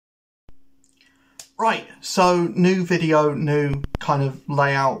Right, so new video, new kind of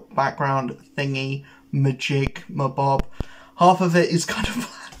layout, background thingy, majig, mabob. Half of it is kind of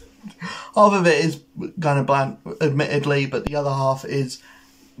bland. Half of it is kind of bland, admittedly, but the other half is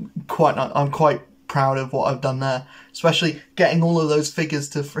quite nice. I'm quite proud of what I've done there, especially getting all of those figures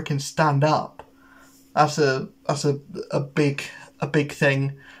to freaking stand up. That's a big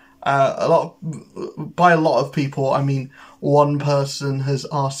thing. By a lot of people, I mean, one person has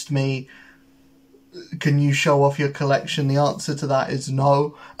asked me, can you show off your collection? The answer to that is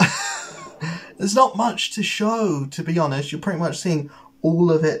no. There's not much to show, to be honest. You're pretty much seeing all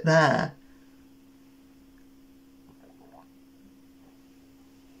of it there.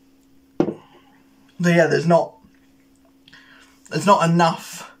 So yeah, there's not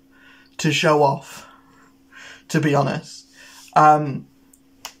enough to show off, to be honest.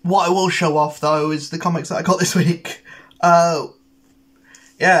 What I will show off, though, is the comics that I got this week.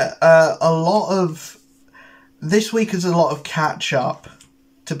 This week is a lot of catch-up,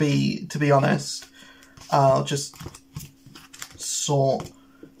 to be honest. I'll just sort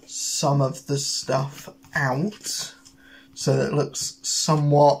some of the stuff out so that it looks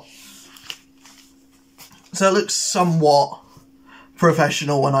somewhat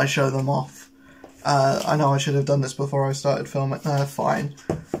professional when I show them off. I know I should have done this before I started filming. Fine.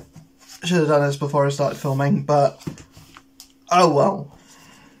 I should have done this before I started filming, but oh well.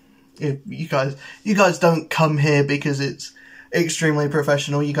 You guys don't come here because it's extremely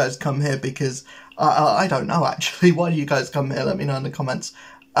professional. You guys come here because I don't know actually. Why do you guys come here? Let me know in the comments.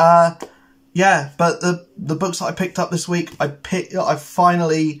 Yeah, but the books that I picked up this week, I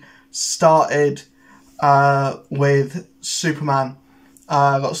finally started with Superman.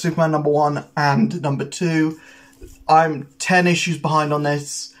 I got Superman #1 and #2. I'm 10 issues behind on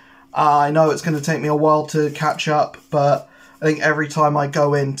this. I know it's going to take me a while to catch up, but I think every time I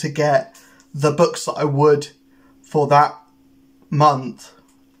go in to get the books that I would for that month,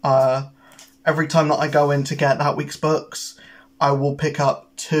 every time that I go in to get that week's books, I will pick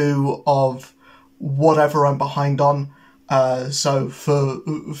up 2 of whatever I'm behind on. So for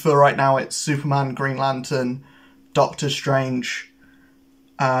right now, it's Superman, Green Lantern, Doctor Strange,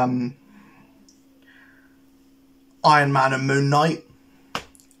 Iron Man and Moon Knight.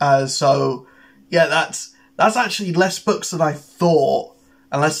 So yeah, that's actually less books than I thought,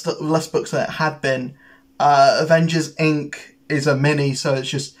 and less books than it had been. Avengers Inc. is a mini, so it's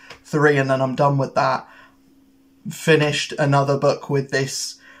just 3 and then I'm done with that. Finished another book with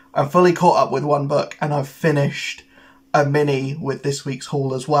this. I'm fully caught up with 1 book, and I've finished a mini with this week's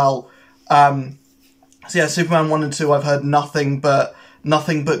haul as well. So yeah, Superman 1 and 2, I've heard nothing but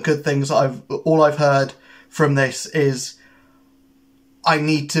good things. All I've heard from this is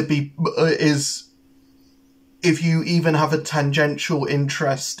if you even have a tangential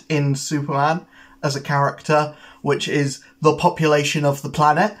interest in Superman as a character, which is the population of the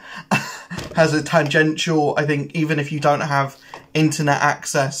planet, has a tangential, I think, even if you don't have internet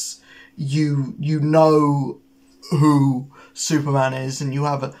access, you know who Superman is, and you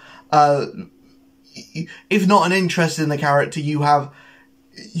have if not an interest in the character, you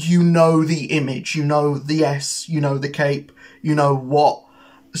know the image, you know the S, you know the cape, you know what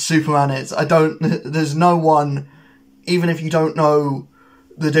Superman is. There's no one, even if you don't know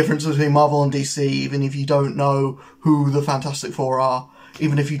the difference between Marvel and DC, even if you don't know who the Fantastic Four are,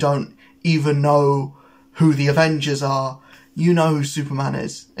 even if you don't even know who the Avengers are, you know who Superman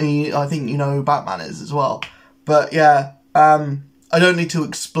is. And I think you know who Batman is as well. But yeah, I don't need to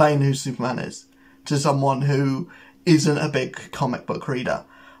explain who Superman is to someone who isn't a big comic book reader,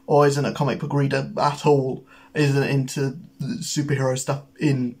 or isn't a comic book reader at all, isn't into superhero stuff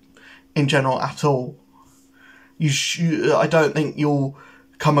in general at all. I don't think you'll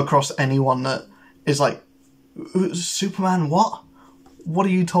come across anyone that is like, Superman, what? What are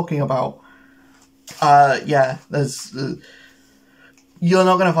you talking about? Yeah, you're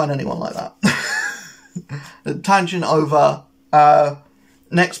not going to find anyone like that. Tangent over.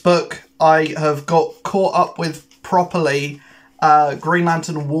 Next book, I have got caught up with properly, Green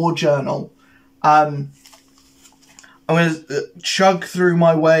Lantern War Journal. I'm going to chug through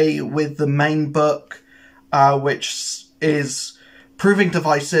my way with the main book, which is proving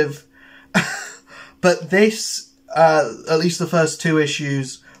divisive. But this, at least the first 2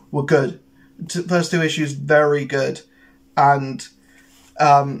 issues were good. First 2 issues, very good. And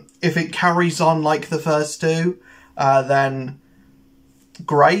if it carries on like the first 2, then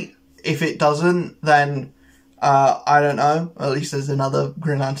great. If it doesn't, then I don't know. At least there's another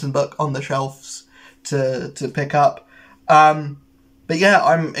Green Lantern book on the shelves to pick up. But yeah,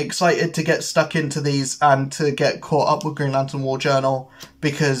 I'm excited to get stuck into these and to get caught up with Green Lantern War Journal,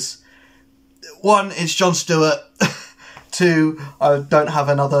 because one, it's Jon Stewart. Two, I don't have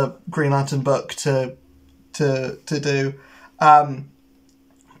another Green Lantern book to do. But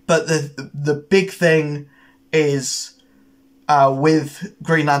the big thing is with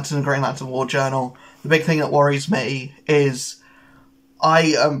Green Lantern and Green Lantern War Journal, the big thing that worries me is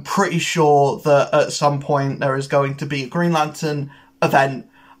I am pretty sure that at some point there is going to be a Green Lantern event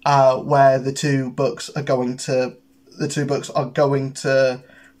where the two books are going to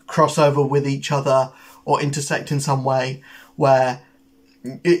cross over with each other or intersect in some way, where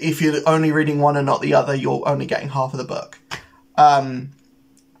if you're only reading one and not the other, you're only getting half of the book.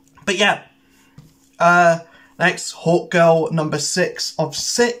 But yeah, next, Hawkgirl number 6 of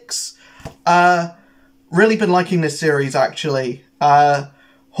 6. Really been liking this series, actually.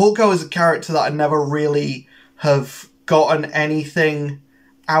 Hawkgirl is a character that I never really have gotten anything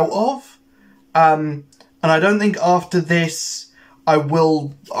out of. And I don't think after this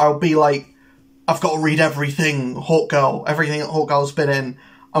I'll be like, I've got to read everything everything that Hawkgirl's been in.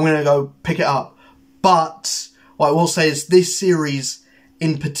 I'm going to go pick it up. But what I will say is this series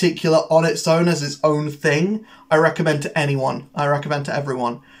in particular on its own as its own thing, I recommend to anyone. I recommend to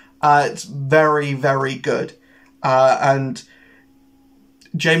everyone. It's very, very good. And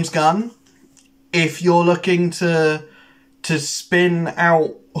James Gunn, if you're looking to spin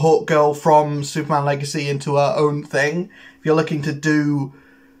out Hawkgirl from Superman Legacy into her own thing, if you're looking to do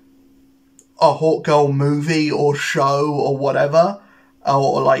a Hawkgirl movie or show or whatever,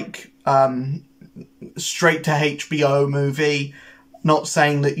 or like straight to HBO movie, not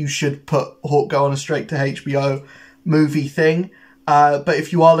saying that you should put Hawkgirl on a straight to HBO movie thing, but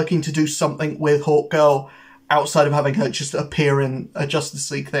if you are looking to do something with Hawkgirl outside of having her just appear in a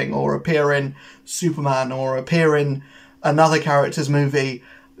Justice League thing, or appear in Superman, or appear in another character's movie,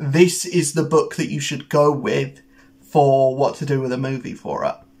 this is the book that you should go with for what to do with a movie for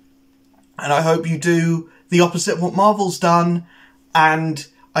it. And I hope you do the opposite of what Marvel's done, and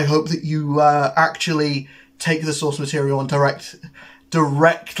I hope that you actually take the source material and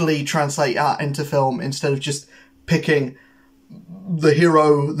directly translate that into film, instead of just picking the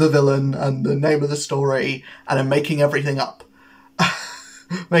hero, the villain, and the name of the story, and then making everything up.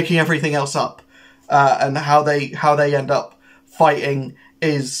 Making everything else up. And how they end up fighting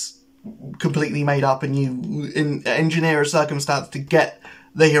is completely made up, and you engineer a circumstance to get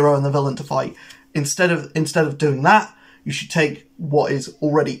the hero and the villain to fight. Instead of doing that, you should take what is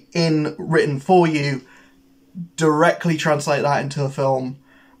already written for you, directly translate that into a film,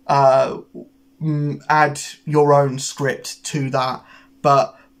 add your own script to that,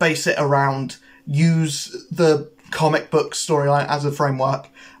 but base it around, use the comic book storyline as a framework,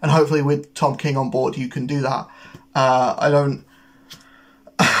 and hopefully with Tom King on board you can do that. I'm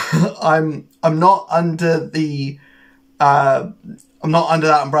not under the I'm not under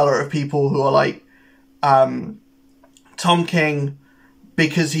that umbrella of people who are like, Tom King,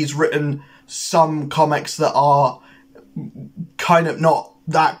 because he's written some comics that are kind of not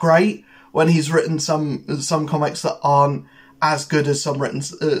that great, when he's written some comics that aren't as good as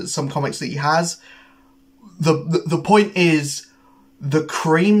some comics that he has. The point is, the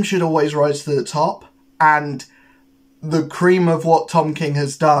cream should always rise to the top, and the cream of what Tom King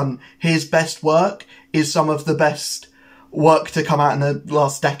has done, his best work, is some of the best work to come out in the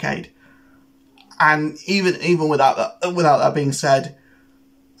last decade. And even without that being said,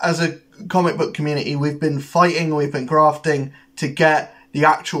 as a comic book community, we've been fighting, we've been grafting to get the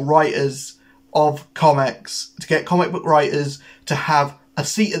actual writers of comics, to get comic book writers to have a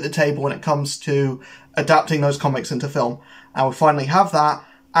seat at the table when it comes to adapting those comics into film. And we finally have that,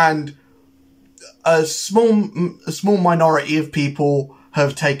 and a small minority of people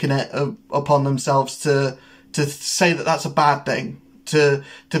have taken it upon themselves to say that that's a bad thing, to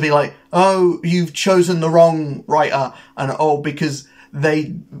be like, oh, you've chosen the wrong writer, and because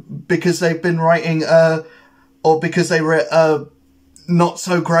they've been writing or because they wrote a not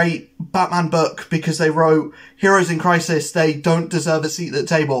so great Batman book, because they wrote Heroes in Crisis, they don't deserve a seat at the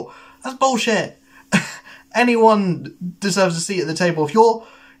table. That's bullshit. Anyone deserves a seat at the table.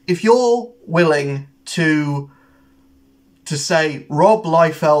 If you're willing to say Rob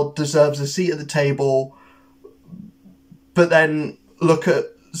Liefeld deserves a seat at the table, but then look at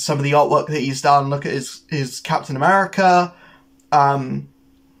some of the artwork that he's done, look at his Captain America,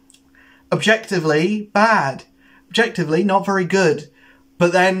 objectively bad, objectively not very good,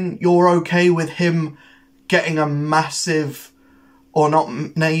 but then you're okay with him getting a massive, or not,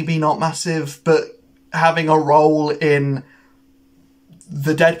 maybe not massive, but having a role in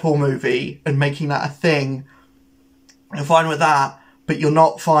the Deadpool movie and making that a thing. You're fine with that, but you're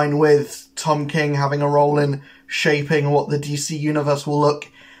not fine with Tom King having a role in shaping what the DC universe will look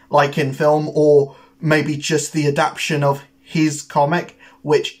like in film, or maybe just the adaptation of his comic,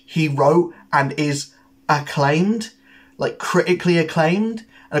 which he wrote and is acclaimed, like critically acclaimed,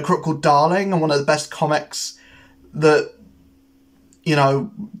 and a critical darling, and one of the best comics that, you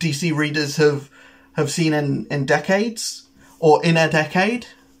know, DC readers have seen in decades, or in a decade.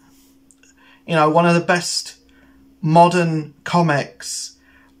 You know, one of the best modern comics,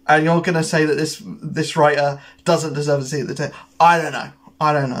 and you're going to say that this writer doesn't deserve a seat at the table. I don't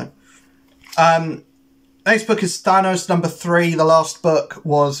know. Next book is Thanos #3. The last book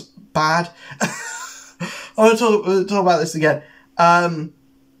was bad. I want to talk about this again. I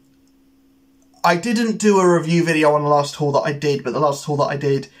didn't do a review video on the last haul that I did, but the last haul that I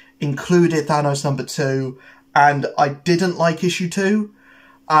did included Thanos #2, and I didn't like issue 2.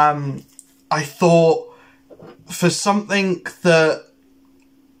 I thought for something that...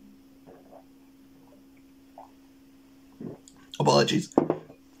 Apologies.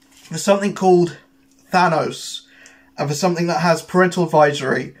 For something called Thanos, and for something that has parental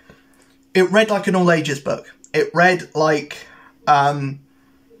advisory, it read like an all ages book. It read like there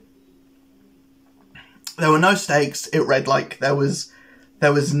were no stakes. It read like there was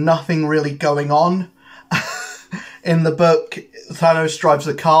nothing really going on in the book. Thanos drives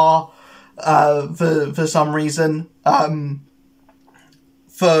a car for some reason.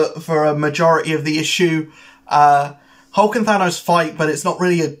 For a majority of the issue, Hulk and Thanos fight, but it's not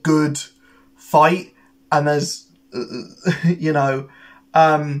really a good fight. And there's, you know,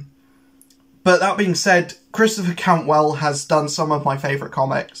 but that being said, Christopher Cantwell has done some of my favourite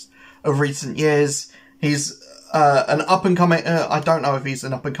comics of recent years. He's an up-and-coming... I don't know if he's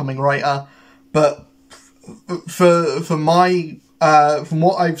an up-and-coming writer, but for my... from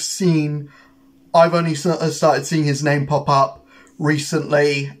what I've seen, I've only started seeing his name pop up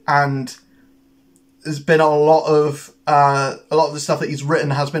recently, and there's been a lot of the stuff that he's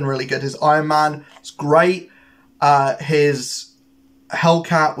written has been really good. His Iron Man is great. His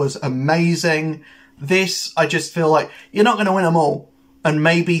Hellcat was amazing. This, I just feel like you're not going to win them all, and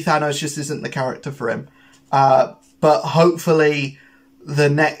maybe Thanos just isn't the character for him. But hopefully the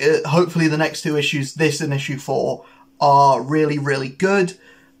next 2 issues, this and issue 4, are really, really good,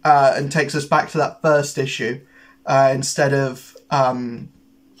 and takes us back to that first issue, instead of how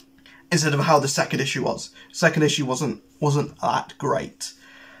the second issue was. Second issue wasn't that great.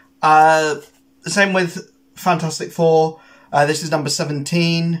 Same with Fantastic Four. This is number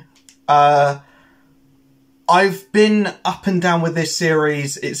 17. I've been up and down with this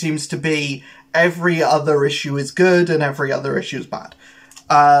series. It seems to be every other issue is good and every other issue is bad.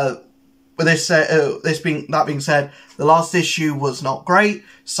 With that being said, the last issue was not great,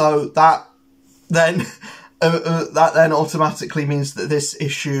 so that then automatically means that this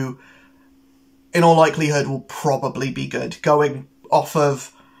issue, in all likelihood, will probably be good. Going off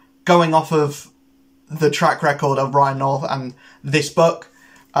of the track record of Ryan North and this book,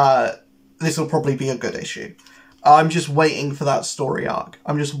 this will probably be a good issue. I'm just waiting for that story arc.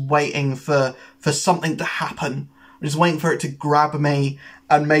 I'm just waiting for something to happen. I'm just waiting for it to grab me,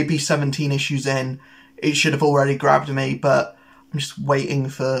 and maybe 17 issues in, it should have already grabbed me, but I'm just waiting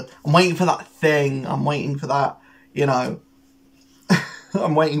for that thing. I'm waiting for that, you know,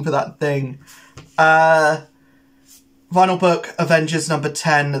 I'm waiting for that thing. Final book, Avengers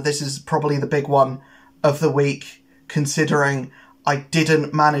 #10. This is probably the big one of the week, considering I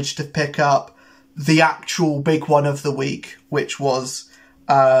didn't manage to pick up the actual big one of the week, which was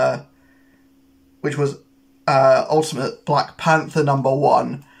Ultimate Black Panther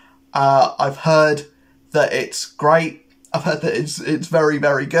 #1. I've heard that it's great. I've heard that it's very,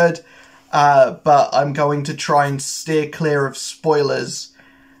 very good. But I'm going to try and steer clear of spoilers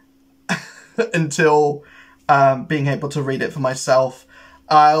until being able to read it for myself.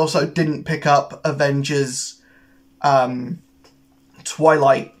 I also didn't pick up Avengers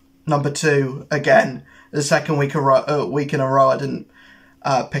Twilight #2 again. The second week in a row I didn't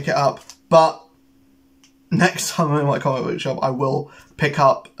pick it up. But next time I'm in my comic book shop, I will pick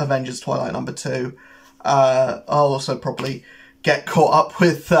up Avengers Twilight #2. I'll also probably get caught up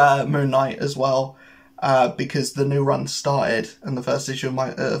with Moon Knight as well, because the new run started, and the first issue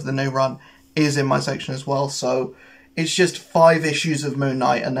of the new run is in my section as well. So it's just 5 issues of Moon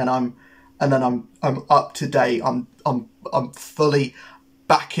Knight, and then I'm up to date. I'm fully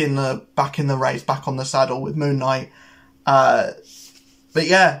back in the race, back on the saddle with Moon Knight. But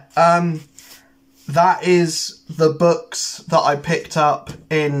yeah, that is the books that I picked up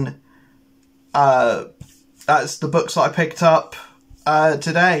in. That's the books that I picked up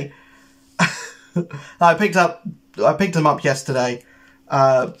today. I picked them up yesterday,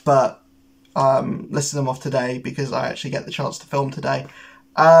 but listed them off today because I actually get the chance to film today.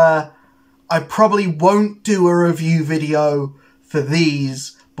 I probably won't do a review video for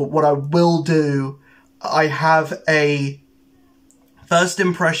these, but what I will do, I have a first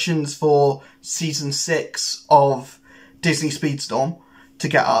impressions for season 6 of Disney Speedstorm to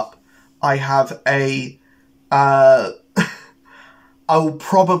get up. I have a, I will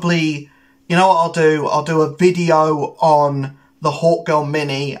probably, you know what I'll do? I'll do a video on the Hawkgirl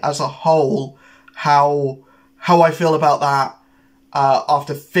mini as a whole, how I feel about that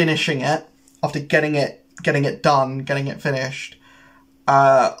after finishing it, after getting it done, getting it finished.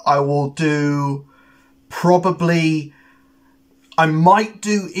 I will do probably, I might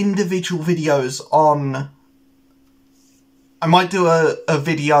do individual videos on, I might do a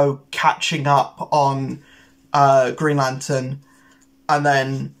video catching up on Green Lantern, and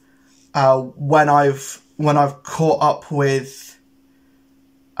then when I've caught up with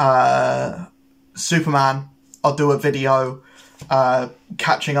Superman, I'll do a video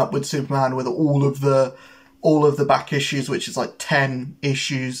catching up with Superman with all of the back issues, which is like 10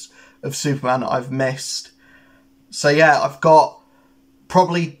 issues of Superman that I've missed. So yeah, I've got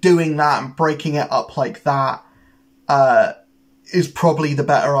probably doing that and breaking it up like that is probably the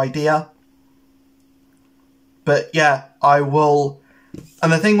better idea. But yeah, I will.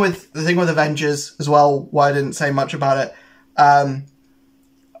 And the thing with Avengers as well, why I didn't say much about it, I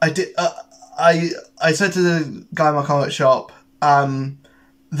said to the guy in my comic shop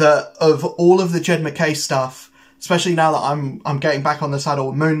that of all of the Jed MacKay stuff, especially now that I'm getting back on the saddle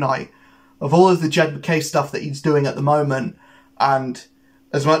with Moon Knight, of all of the Jed MacKay stuff that he's doing at the moment, and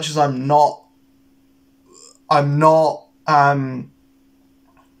as much as I'm not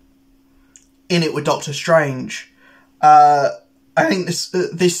in it with Doctor Strange, I think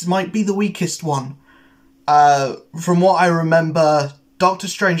this might be the weakest one. From what I remember, Doctor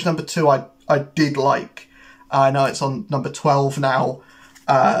Strange number 2 I did like. I know it's on number 12 now.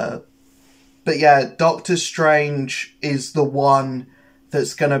 But yeah, Doctor Strange is the one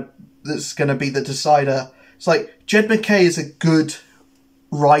that's gonna be the decider. It's like, Jed MacKay is a good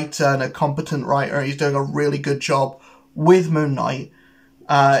writer and a competent writer. He's doing a really good job with Moon Knight.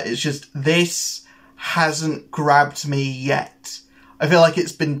 It's just, this hasn't grabbed me yet. I feel like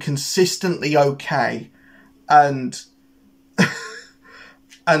it's been consistently okay, and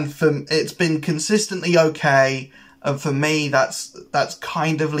it's been consistently okay, and for me that's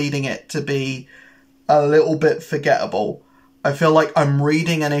kind of leading it to be a little bit forgettable. I feel like I'm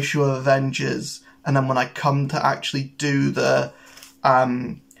reading an issue of Avengers, and then when I come to actually do the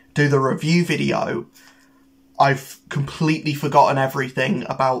review video, I've completely forgotten everything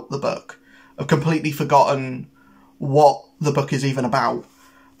about the book. I've completely forgotten what the book is even about.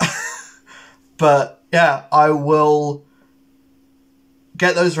 But yeah, I will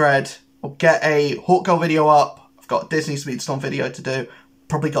get those read. I'll get a Hawkgirl video up. I've got a Disney Speedstorm video to do.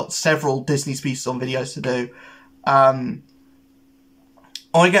 Probably got several Disney Speedstorm videos to do. I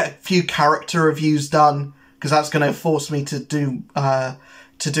want to get a few character reviews done, because that's going to force me to do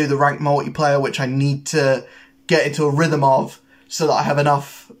the ranked multiplayer, which I need to get into a rhythm of, so that I have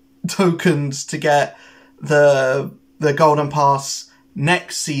enough tokens to get the Golden Pass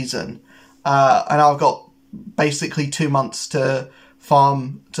next season. And I've got basically 2 months to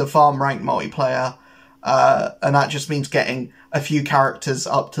farm ranked multiplayer, and that just means getting a few characters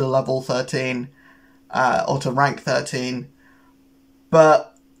up to level 13, or to rank 13.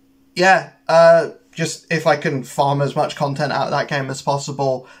 But yeah, just if I can farm as much content out of that game as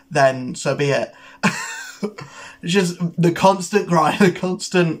possible, then so be it. It's just the constant grind, the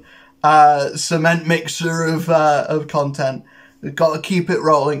constant cement mixer of content. We've got to keep it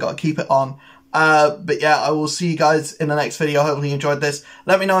rolling, got to keep it on. But yeah, I will see you guys in the next video. Hopefully you enjoyed this.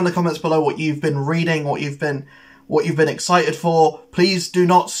 Let me know in the comments below what you've been reading, what you've been excited for. Please do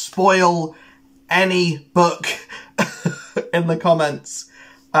not spoil any book in the comments.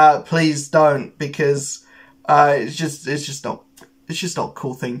 Please don't, because it's just not a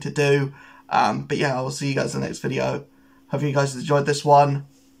cool thing to do. But yeah, I will see you guys in the next video. Hope you guys enjoyed this one.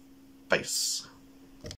 Peace.